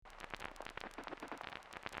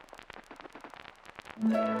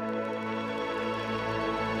Welcome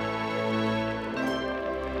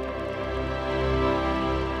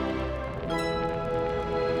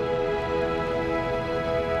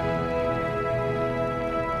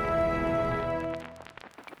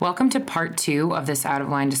to part 2 of this Out of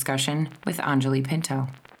Line discussion with Anjali Pinto.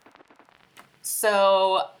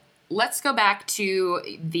 So let's go back to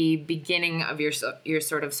the beginning of your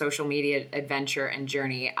sort of social media adventure and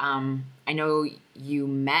journey. I know you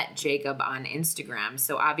met Jacob on Instagram,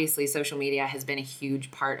 so obviously social media has been a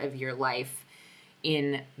huge part of your life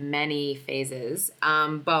in many phases.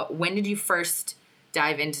 But when did you first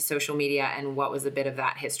dive into social media, and what was a bit of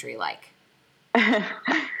that history like?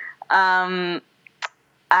 I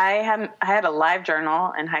had a live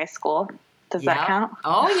journal in high school. Does that count?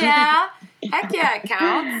 Oh, yeah. Heck yeah, it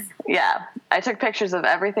counts. Yeah. I took pictures of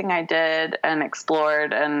everything I did and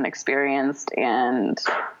explored and experienced. And,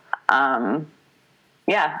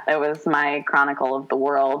 it was my chronicle of the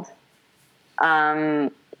world.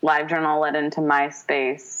 Live journal led into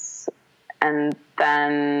MySpace. And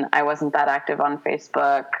then I wasn't that active on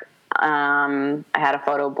Facebook. I had a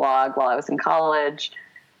photo blog while I was in college.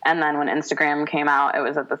 And then when Instagram came out, it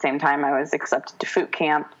was at the same time I was accepted to Foot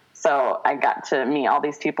Camp. So I got to meet all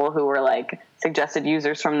these people who were like suggested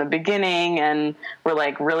users from the beginning and were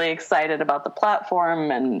like really excited about the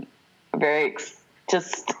platform and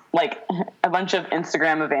just like a bunch of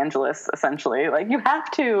Instagram evangelists, essentially. Like, you have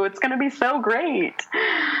to, it's going to be so great.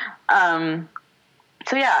 So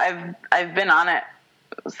yeah, I've been on it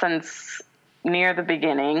since near the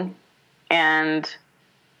beginning. And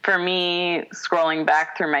for me, scrolling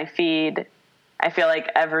back through my feed, I feel like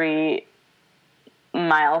every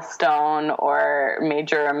milestone or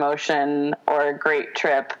major emotion or great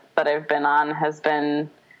trip that I've been on has been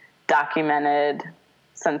documented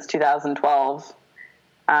since 2012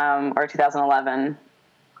 or 2011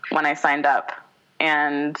 when I signed up.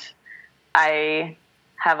 And I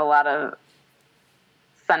have a lot of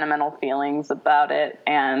sentimental feelings about it.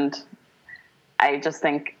 And I just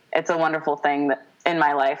think it's a wonderful thing that in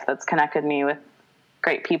my life that's connected me with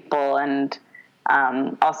great people and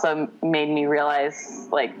also made me realize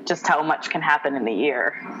like just how much can happen in a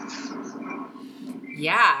year.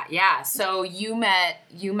 Yeah. So you met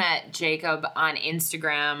Jacob on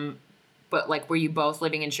Instagram, but like, were you both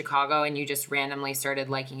living in Chicago and you just randomly started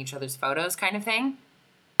liking each other's photos kind of thing?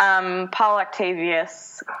 Paul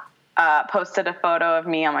Octavius posted a photo of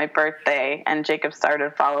me on my birthday, and Jacob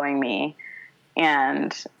started following me,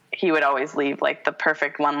 and he would always leave like the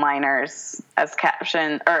perfect one-liners as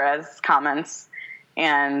caption or as comments.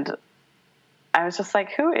 And I was just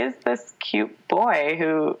like, who is this cute boy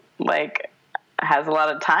who like has a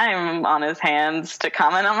lot of time on his hands to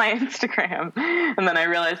comment on my Instagram? And then I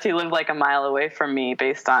realized he lived like a mile away from me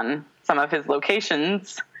based on some of his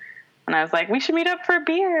locations. And I was like, we should meet up for a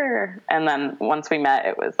beer. And then once we met,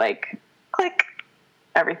 it was like, click,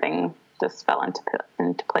 everything just fell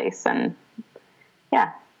into place. And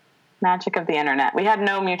yeah. Magic of the internet. We had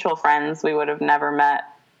no mutual friends. We would have never met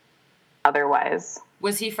otherwise.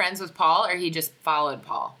 Was he friends with Paul, or he just followed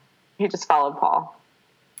Paul? He just followed Paul.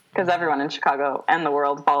 Because everyone in Chicago and the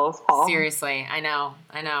world follows Paul. Seriously, I know.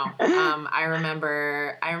 I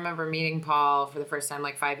remember meeting Paul for the first time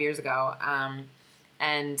like 5 years ago,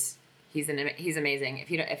 and he's amazing.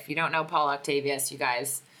 If you don't know Paul Octavius, you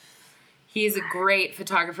guys. He's a great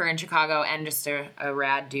photographer in Chicago and just a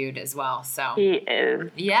rad dude as well. So he is.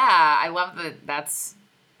 Yeah, I love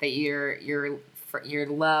that your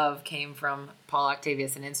love came from Paul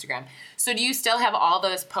Octavius and Instagram. So do you still have all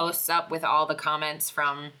those posts up with all the comments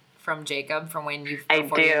from Jacob from when you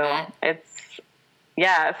met? I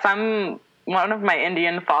do. One of my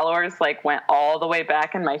Indian followers like went all the way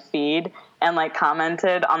back in my feed and like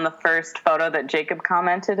commented on the first photo that Jacob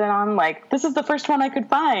commented on, like, this is the first one I could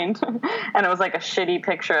find. And it was like a shitty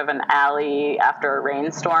picture of an alley after a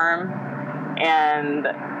rainstorm. And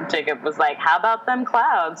Jacob was like, how about them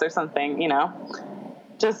clouds or something, you know?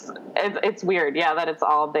 Just, it's weird, yeah, that it's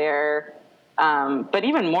all there. But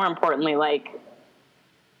even more importantly, like,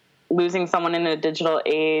 losing someone in a digital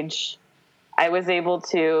age, I was able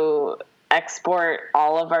to export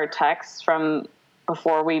all of our texts from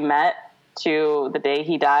before we met to the day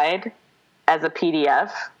he died as a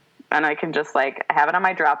PDF, and I can just like have it on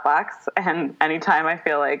my Dropbox, and anytime I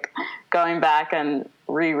feel like going back and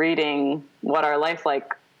rereading what our life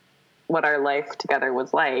together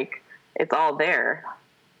was like, it's all there.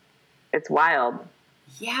 It's wild.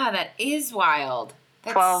 Yeah, that is wild.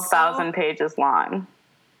 That's 12,000 pages long.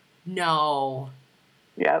 No.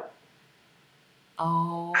 Yep.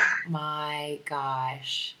 Oh my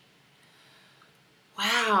gosh.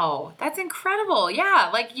 Wow, that's incredible. Yeah,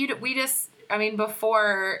 like we just I mean,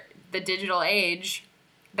 before the digital age,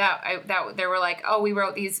 that they were like, oh, we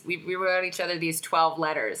wrote each other these 12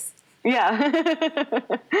 letters.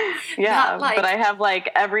 Yeah. Yeah. Like, but I have like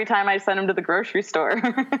every time I send them to the grocery store.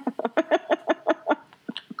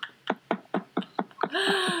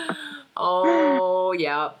 Oh,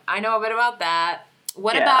 yeah. I know a bit about that.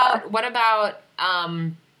 What about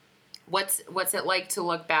what's it like to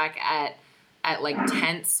look back at like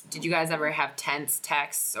tense? Did you guys ever have tense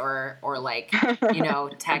texts or like,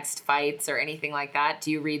 text fights or anything like that? Do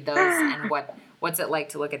you read those, and what's it like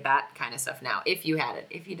to look at that kind of stuff now? If you had it,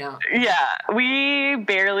 if you don't. Yeah, we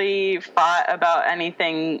barely fought about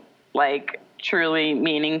anything like truly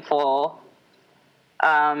meaningful.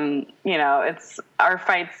 It's our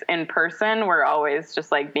fights in person were always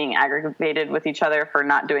just like being aggravated with each other for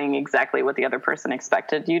not doing exactly what the other person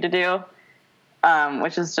expected you to do,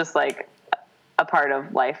 which is just like a part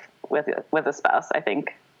of life with a spouse. I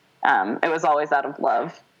think it was always out of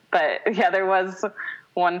love. But yeah, there was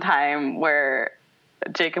one time where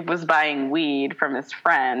Jacob was buying weed from his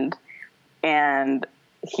friend, and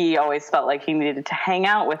he always felt like he needed to hang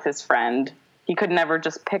out with his friend. He could never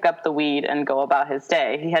just pick up the weed and go about his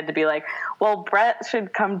day. He had to be like, well, Brett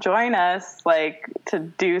should come join us, like, to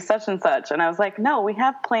do such and such. And I was like, no, we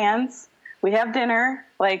have plans. We have dinner.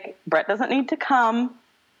 Like, Brett doesn't need to come.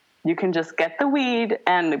 You can just get the weed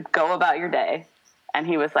and go about your day. And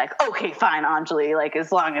he was like, okay, fine, Anjali. Like,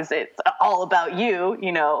 as long as it's all about you,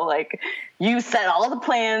 like, you set all the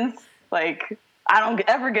plans. Like, I don't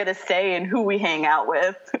ever get a say in who we hang out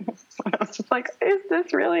with. I was just like, is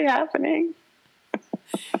this really happening?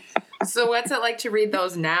 So what's it like to read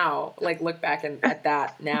those now? Like, look back at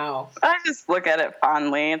that now. I just look at it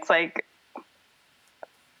fondly. It's like,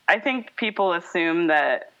 I think people assume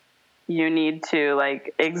that you need to,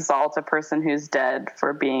 like, exalt a person who's dead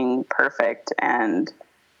for being perfect and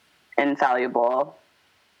infallible.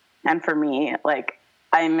 And for me, like,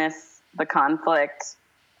 I miss the conflict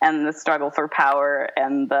and the struggle for power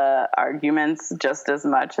and the arguments just as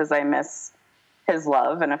much as I miss his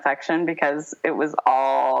love and affection, because it was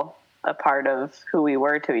all a part of who we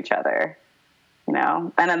were to each other,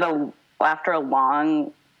 And after a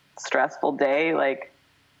long, stressful day, like,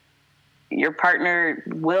 your partner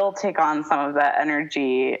will take on some of that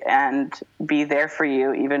energy and be there for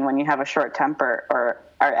you, even when you have a short temper or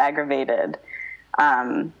are aggravated.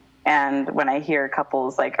 And when I hear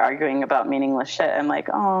couples like arguing about meaningless shit, I'm like,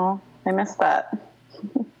 oh, I miss that.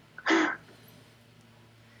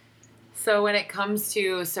 So when it comes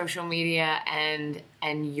to social media and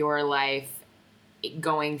your life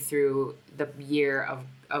going through the year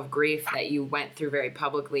of grief that you went through very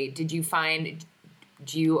publicly, did you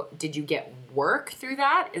get work through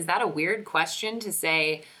that? Is that a weird question to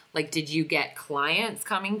say? Like, did you get clients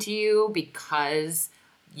coming to you because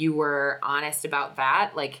you were honest about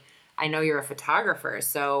that? Like, I know you're a photographer,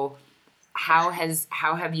 so how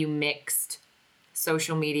have you mixed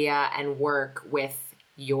social media and work with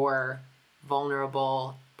your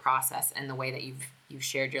vulnerable process and the way that you've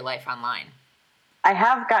shared your life online? I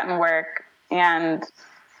have gotten work, and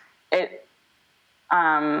it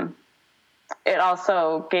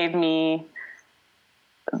also gave me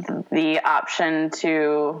the option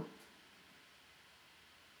to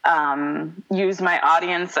use my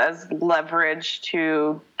audience as leverage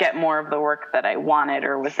to get more of the work that I wanted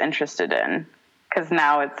or was interested in. Because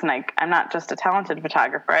now it's like, I'm not just a talented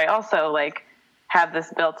photographer. I also like have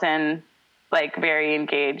this built-in, like, very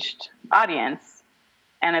engaged audience.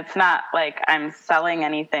 And it's not like I'm selling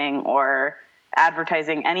anything or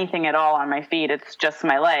advertising anything at all on my feed. It's just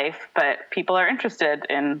my life, but people are interested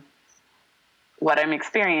in what I'm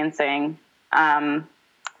experiencing.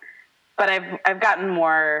 But I've gotten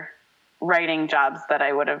more writing jobs that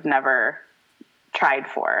I would have never tried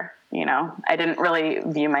for. I didn't really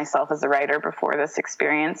view myself as a writer before this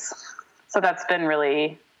experience. So that's been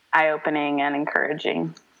really eye-opening and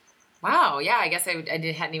encouraging. Wow. Yeah. I guess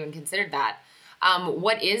hadn't even considered that.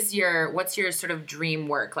 What's your sort of dream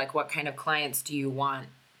work? Like, what kind of clients do you want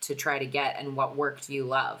to try to get, and what work do you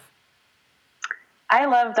love? I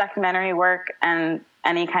love documentary work and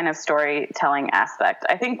any kind of storytelling aspect.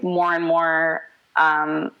 I think more and more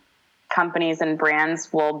companies and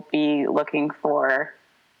brands will be looking for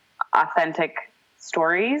authentic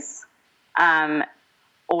stories,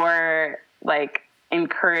 or like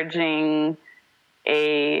encouraging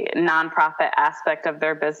a nonprofit aspect of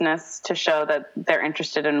their business to show that they're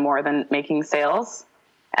interested in more than making sales.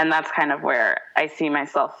 And that's kind of where I see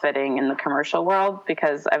myself fitting in the commercial world,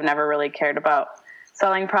 because I've never really cared about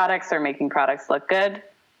selling products or making products look good.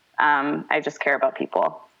 I just care about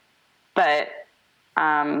people. But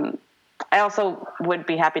I also would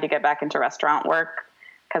be happy to get back into restaurant work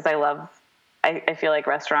because I feel like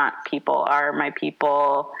restaurant people are my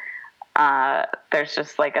people. There's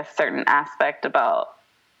just like a certain aspect about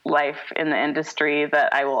life in the industry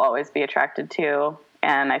that I will always be attracted to.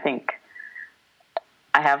 And I think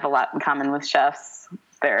I have a lot in common with chefs.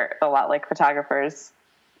 They're a lot like photographers.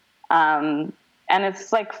 And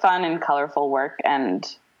it's like fun and colorful work, and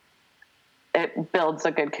it builds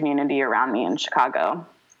a good community around me in Chicago.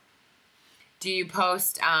 Do you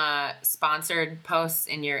post sponsored posts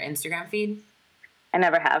in your Instagram feed? I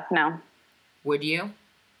never have, no. Would you?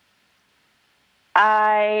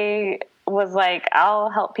 I was like, I'll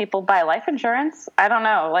help people buy life insurance. I don't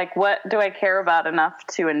know. Like, what do I care about enough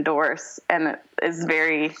to endorse? And it is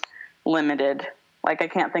very limited. Like, I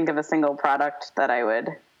can't think of a single product that I would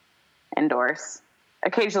endorse.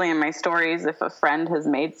 Occasionally in my stories, if a friend has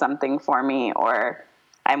made something for me or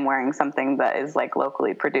I'm wearing something that is like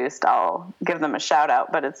locally produced, I'll give them a shout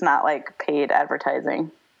out, but it's not like paid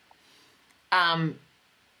advertising.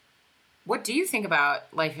 What do you think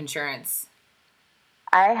about life insurance?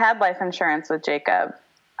 I had life insurance with Jacob.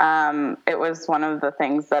 It was one of the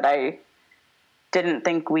things that I didn't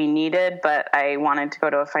think we needed, but I wanted to go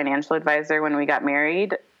to a financial advisor when we got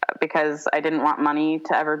married because I didn't want money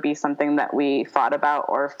to ever be something that we fought about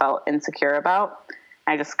or felt insecure about.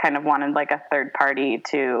 I just kind of wanted like a third party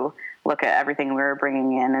to look at everything we were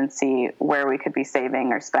bringing in and see where we could be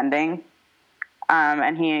saving or spending.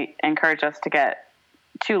 And he encouraged us to get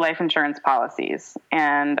 2 life insurance policies.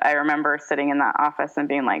 And I remember sitting in that office and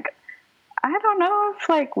being like, I don't know if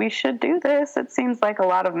like we should do this. It seems like a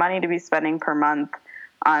lot of money to be spending per month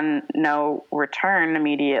on no return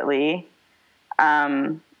immediately.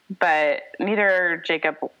 But neither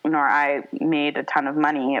Jacob nor I made a ton of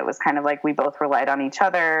money. It was kind of like we both relied on each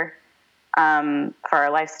other for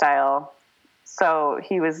our lifestyle. So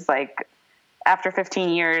he was like, after 15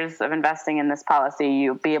 years of investing in this policy,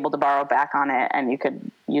 you'll be able to borrow back on it and you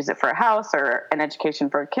could use it for a house or an education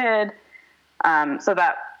for a kid. So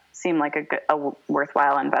that seemed like a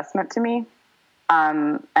worthwhile investment to me.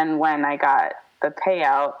 And when I got the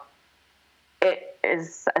payout, it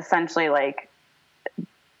is essentially like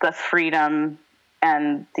the freedom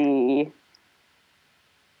and the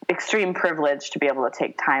extreme privilege to be able to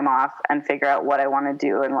take time off and figure out what I want to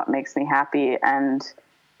do and what makes me happy and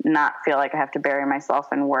not feel like I have to bury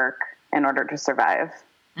myself in work in order to survive.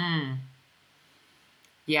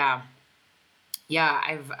 Yeah. Yeah.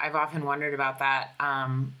 I've often wondered about that.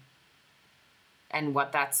 And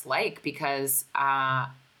what that's like, because,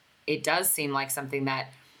 it does seem like something that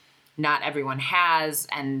not everyone has,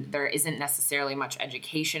 and there isn't necessarily much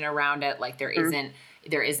education around it. Like there isn't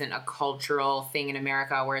a cultural thing in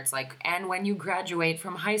America where it's like, and when you graduate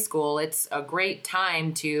from high school, it's a great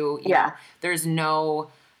time to, you know, there's no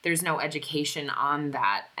education on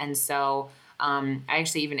that. And so, I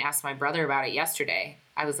actually even asked my brother about it yesterday.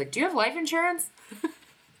 I was like, do you have life insurance?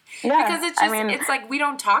 Yeah. Because it's just, it's like, we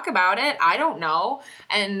don't talk about it. I don't know.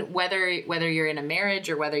 And whether you're in a marriage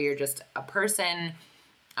or whether you're just a person,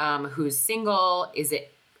 who's single,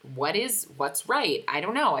 what's right? I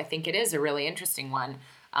don't know. I think it is a really interesting one.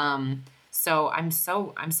 So I'm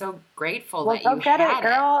so grateful that you had it. Go get it,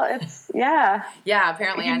 girl. It's yeah.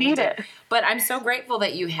 Apparently I need it. But I'm so grateful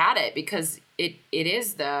that you had it, because it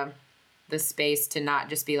is the space to not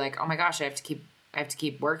just be like, oh my gosh, I have to keep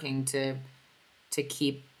working to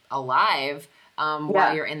keep alive,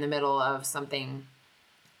 while you're in the middle of something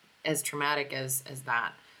as traumatic as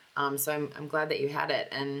that. So I'm glad that you had it.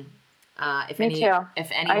 And if any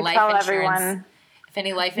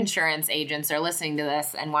life insurance agents are listening to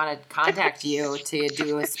this and want to contact you to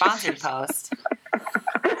do a sponsored post,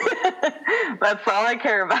 that's all I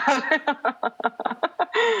care about.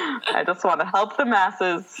 I just want to help the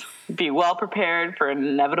masses be well prepared for an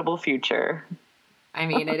inevitable future. I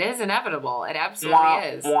mean, it is inevitable. It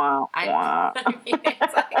absolutely is. I mean,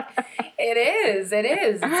 it's like, it is.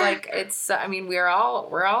 It's like, I mean, we're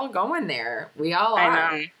all going there. We all are.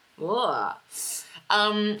 I know.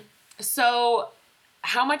 Ugh. So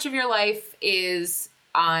how much of your life is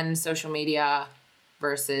on social media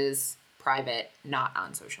versus private, not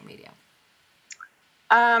on social media?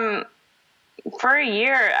 For a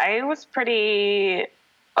year, I was pretty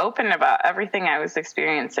open about everything I was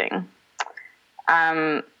experiencing.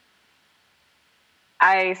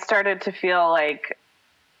 I started to feel like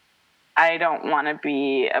I don't want to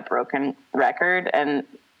be a broken record, and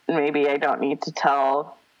maybe I don't need to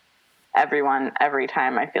tell everyone every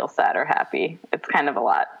time I feel sad or happy. It's kind of a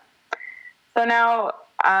lot. So now,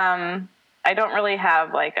 I don't really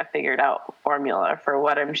have like a figured out formula for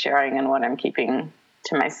what I'm sharing and what I'm keeping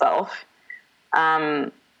to myself.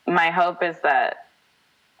 my hope is that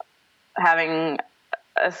having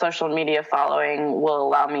a social media following will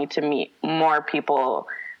allow me to meet more people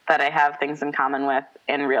that I have things in common with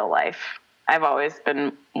in real life. I've always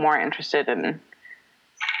been more interested in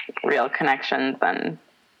real connections than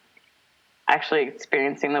actually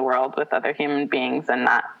experiencing the world with other human beings and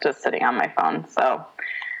not just sitting on my phone. So,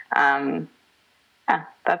 yeah,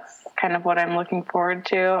 that's kind of what I'm looking forward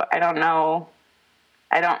to. I don't know.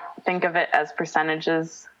 I don't think of it as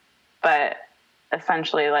percentages, but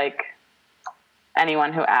essentially, like,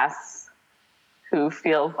 anyone who asks, who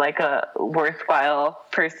feels like a worthwhile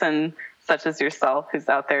person such as yourself, who's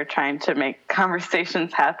out there trying to make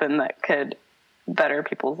conversations happen that could better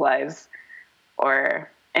people's lives or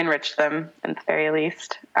enrich them at the very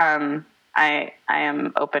least, I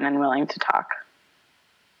am open and willing to talk.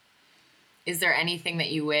 Is there anything that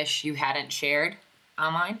you wish you hadn't shared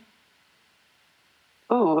online?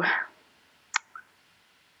 Ooh.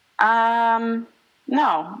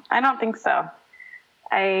 No, I don't think so.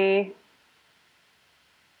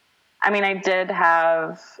 I mean, I did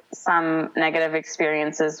have some negative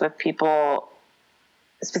experiences with people,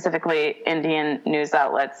 specifically Indian news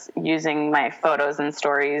outlets, using my photos and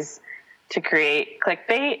stories to create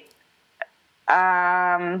clickbait.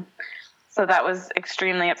 So that was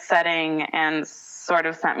extremely upsetting and sort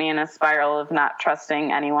of sent me in a spiral of not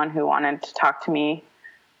trusting anyone who wanted to talk to me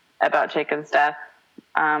about Jacob's death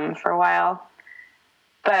for a while.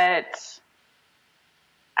 But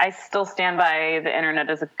I still stand by the internet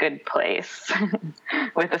as a good place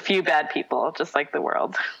with a few bad people, just like the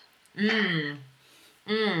world.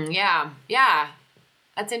 Yeah.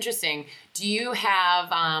 That's interesting. Do you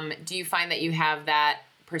find that you have that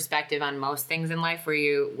perspective on most things in life where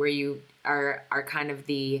you are kind of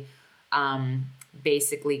the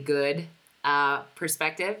basically good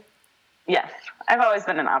perspective? Yes. I've always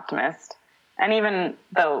been an optimist. And even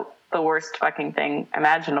though the worst fucking thing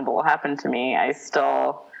imaginable happened to me, I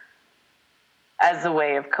still, as a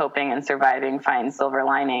way of coping and surviving, find silver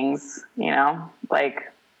linings,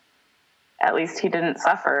 like, at least he didn't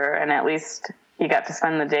suffer, and at least he got to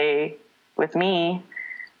spend the day with me,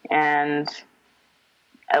 and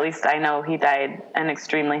at least I know he died an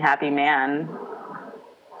extremely happy man.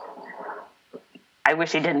 I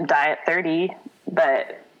wish he didn't die at 30,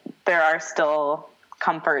 but there are still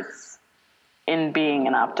comforts in being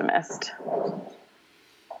an optimist.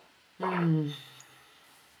 I'm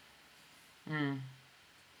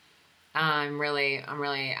really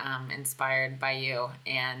inspired by you,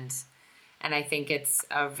 and I think it's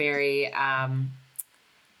a very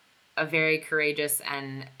courageous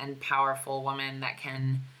and powerful woman that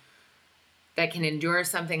can endure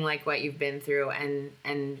something like what you've been through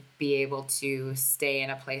and be able to stay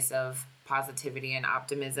in a place of positivity and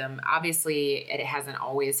optimism. Obviously, it hasn't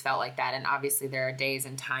always felt like that, and obviously there are days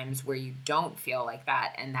and times where you don't feel like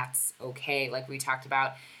that, and that's okay. Like we talked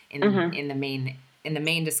about in the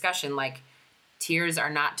main discussion, like, tears are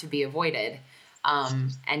not to be avoided,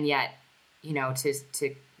 and yet, to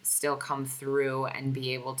still come through and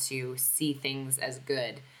be able to see things as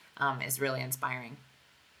good is really inspiring.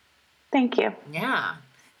 Thank you. Yeah.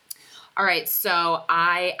 All right. So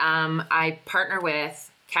I partner with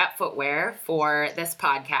Cat Footwear for this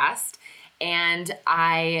podcast, and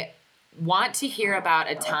I want to hear about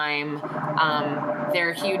a time.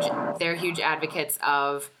 They're huge advocates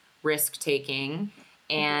of risk taking,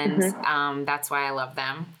 and that's why I love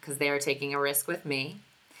them, because they are taking a risk with me.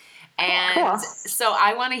 And cool. So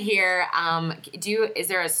I want to hear, is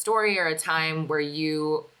there a story or a time where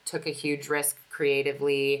you took a huge risk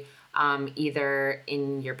creatively, either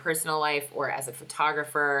in your personal life or as a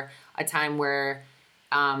photographer, a time where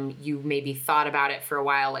you maybe thought about it for a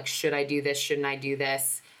while, like, should I do this? Shouldn't I do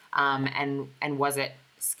this? And was it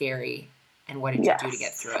scary? And what did you do to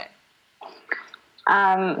get through it?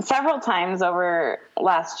 Several times over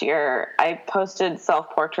last year, I posted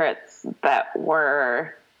self-portraits that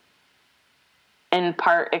were in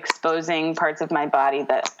part exposing parts of my body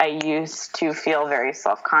that I used to feel very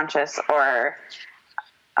self-conscious or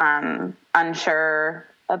unsure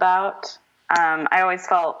about. I always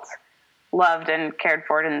felt loved and cared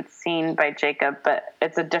for and seen by Jacob, but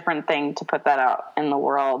it's a different thing to put that out in the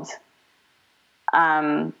world.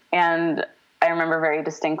 And I remember very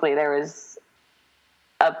distinctly there was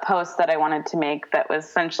a post that I wanted to make that was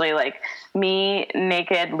essentially like me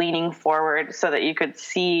naked leaning forward so that you could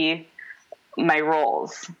see my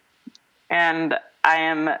rolls. And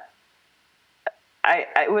it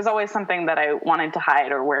was always something that I wanted to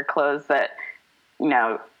hide, or wear clothes that,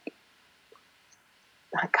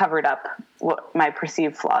 covered up what my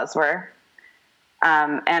perceived flaws were.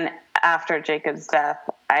 And after Jacob's death,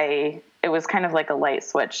 I it was kind of like a light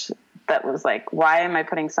switch that was like, why am I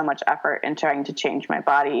putting so much effort in trying to change my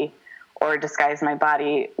body or disguise my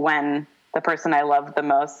body when the person I loved the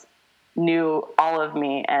most knew all of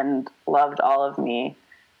me and loved all of me,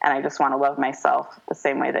 and I just want to love myself the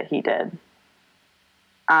same way that he did.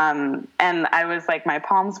 And I was like, my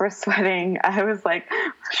palms were sweating. I was like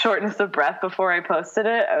shortness of breath before I posted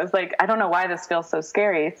it. I was like, I don't know why this feels so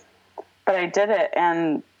scary, but I did it.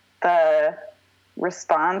 And the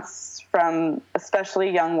response from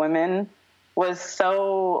especially young women was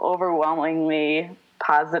so overwhelmingly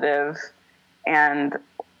positive and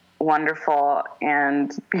wonderful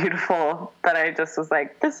and beautiful that I just was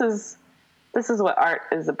like, this is what art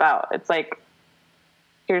is about. It's like,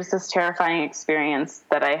 here's this terrifying experience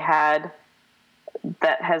that I had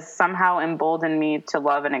that has somehow emboldened me to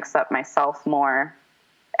love and accept myself more.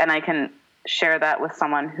 And I can share that with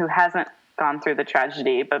someone who hasn't gone through the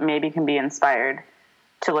tragedy, but maybe can be inspired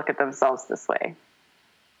to look at themselves this way.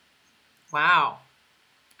 Wow.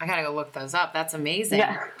 I gotta go look those up. That's amazing.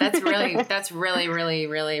 Yeah. That's really, really,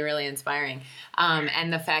 really, really inspiring.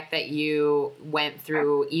 And the fact that you went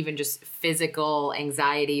through even just physical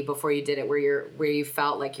anxiety before you did it, where you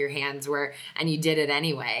felt like your hands were, and you did it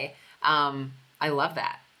anyway. I love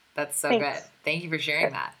that. That's so Thanks. good. Thank you for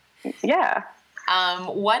sharing that. Yeah.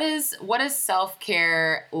 What does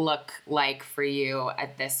self-care look like for you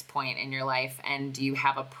at this point in your life? And do you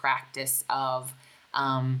have a practice of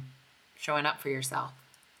showing up for yourself?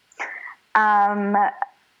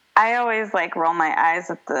 I always like roll my eyes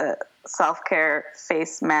at the self-care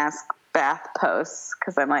face mask bath posts,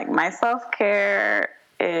 because I'm like, my self-care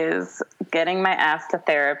is getting my ass to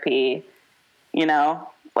therapy,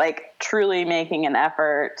 like truly making an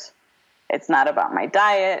effort. It's not about my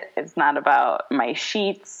diet. It's not about my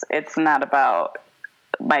sheets. It's not about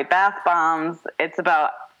my bath bombs. It's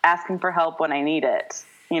about asking for help when I need it,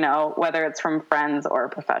 whether it's from friends or a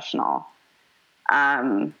professional.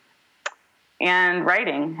 And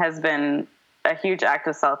writing has been a huge act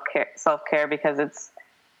of self-care because it's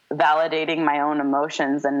validating my own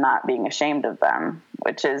emotions and not being ashamed of them,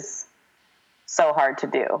 which is so hard to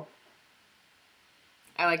do.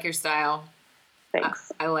 I like your style.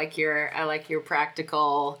 Thanks. I like your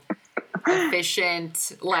practical,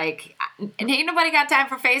 efficient, like, ain't nobody got time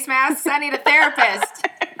for face masks. I need a therapist.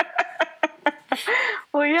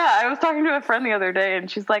 Well, yeah, I was talking to a friend the other day, and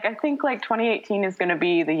she's like, I think like 2018 is going to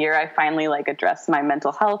be the year I finally like address my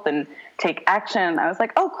mental health and take action. I was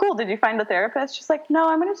like, oh, cool. Did you find a therapist? She's like, no,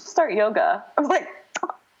 I'm going to just start yoga. I was like,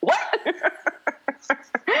 what?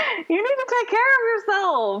 You need to take care of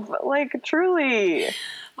yourself. Like, truly.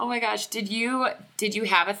 Oh my gosh. Did you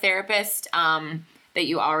have a therapist that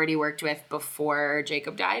you already worked with before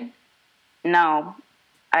Jacob died? No,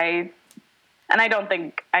 I don't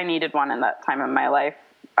think I needed one in that time of my life.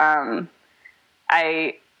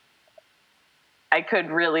 I could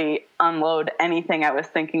really unload anything I was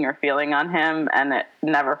thinking or feeling on him, and it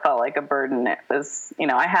never felt like a burden. It was,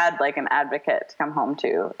 I had like an advocate to come home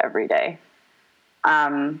to every day.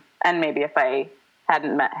 And maybe if I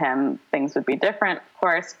hadn't met him, things would be different, of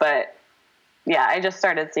course. But yeah, I just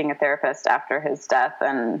started seeing a therapist after his death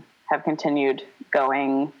and have continued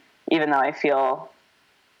going, even though I feel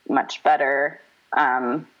much better.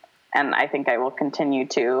 And I think I will continue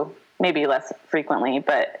to, maybe less frequently,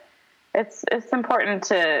 but it's important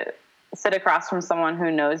to sit across from someone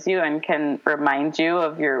who knows you and can remind you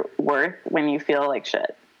of your worth when you feel like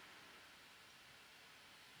shit.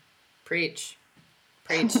 Preach.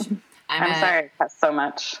 I'm sorry I cussed so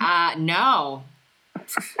much. No.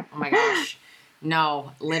 Oh my gosh.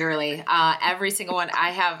 No, literally. Every single one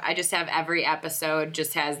I just have every episode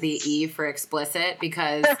just has the E for explicit,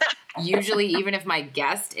 because usually even if my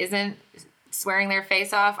guest isn't swearing their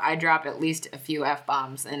face off, I drop at least a few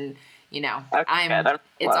F-bombs, and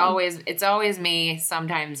it's always me,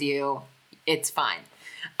 sometimes you. It's fine.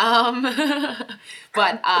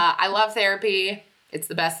 But I love therapy. It's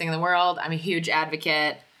the best thing in the world. I'm a huge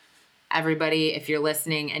advocate. Everybody, if you're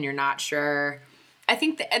listening and you're not sure, I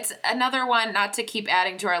think that it's another one, not to keep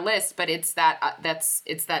adding to our list, but it's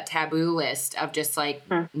that taboo list of just like,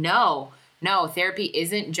 no, therapy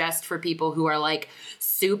isn't just for people who are like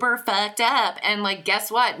super fucked up. And like, guess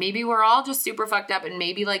what? Maybe we're all just super fucked up, and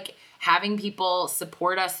maybe like having people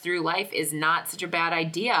support us through life is not such a bad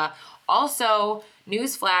idea. Also,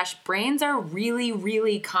 newsflash, brains are really,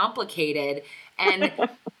 really complicated, and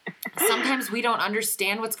sometimes we don't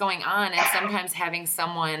understand what's going on, and sometimes having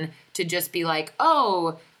someone to just be like,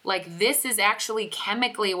 oh, like this is actually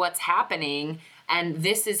chemically what's happening, and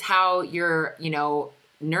this is how your,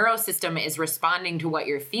 neurosystem is responding to what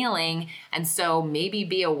you're feeling, and so maybe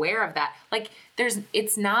be aware of that. Like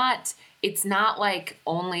it's not it's not like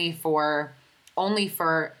only for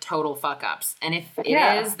total fuck ups. And if it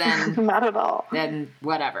is, then not at all. Then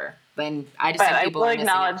whatever. Then I just but think people I will are missing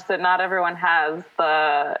acknowledge it. that not everyone has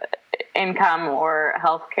the income or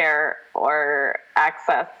healthcare or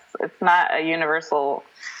access. It's not a universal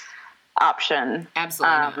option.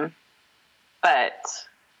 Absolutely not. But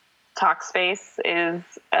Talkspace is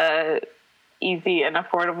a easy and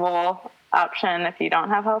affordable option if you don't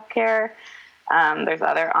have healthcare. There's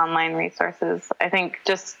other online resources. I think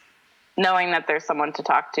just knowing that there's someone to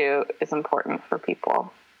talk to is important for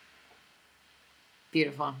people.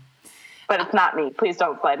 Beautiful. But it's not me. Please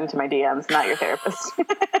don't slide into my DMs. Not your therapist. Do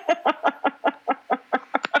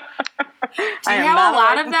you have a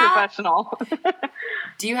lot of that? Professional.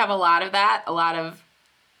 Do you have a lot of that? A lot of,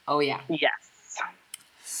 oh yeah. Yes.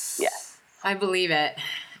 I believe it.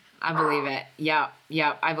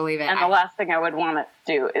 Yep, I believe it. And the last thing I would want to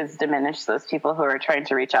do is diminish those people who are trying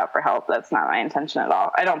to reach out for help. That's not my intention at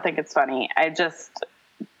all. I don't think it's funny. I just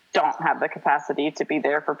don't have the capacity to be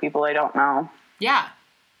there for people I don't know. Yeah.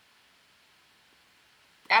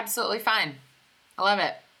 Absolutely fine. I love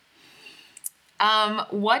it.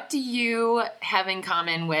 What do you have in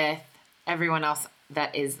common with everyone else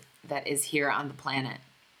that is here on the planet?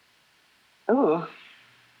 Ooh.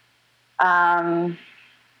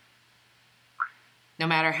 No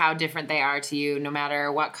matter how different they are to you, no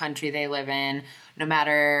matter what country they live in, no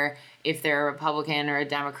matter if they're a Republican or a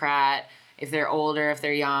Democrat, if they're older, if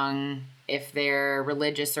they're young, if they're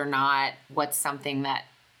religious or not, what's something that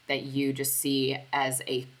you just see as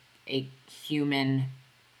a human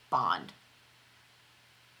bond?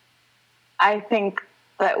 I think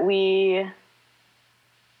that we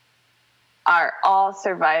are all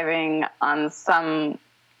surviving on some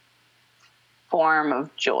form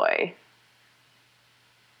of joy.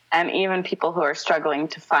 And even people who are struggling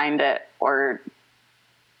to find it or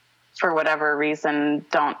for whatever reason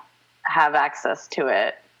don't have access to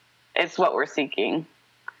it, it's what we're seeking.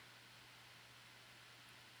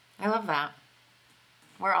 I love that.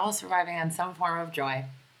 We're all surviving on some form of joy.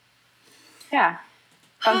 Yeah.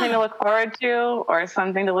 Something to look forward to, or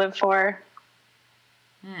something to live for,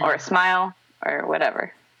 or a smile, or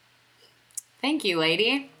whatever. Thank you,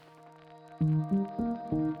 lady.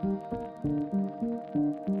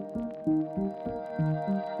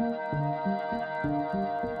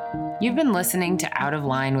 You've been listening to Out of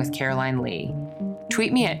Line with Caroline Lee.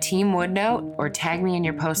 Tweet me at Team Woodnote or tag me in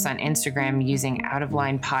your posts on Instagram using Out of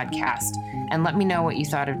Line Podcast and let me know what you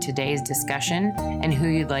thought of today's discussion and who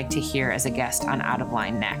you'd like to hear as a guest on Out of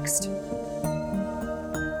Line next.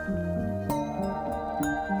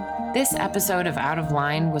 This episode of Out of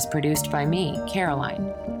Line was produced by me,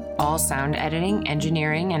 Caroline. All sound editing,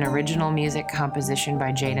 engineering, and original music composition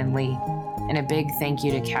by Jaden Lee. And a big thank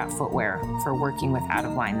you to Cat Footwear for working with Out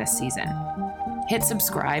of Line this season. Hit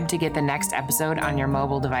subscribe to get the next episode on your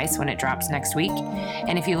mobile device when it drops next week.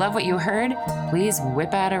 And if you love what you heard, please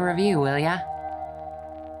whip out a review, will ya?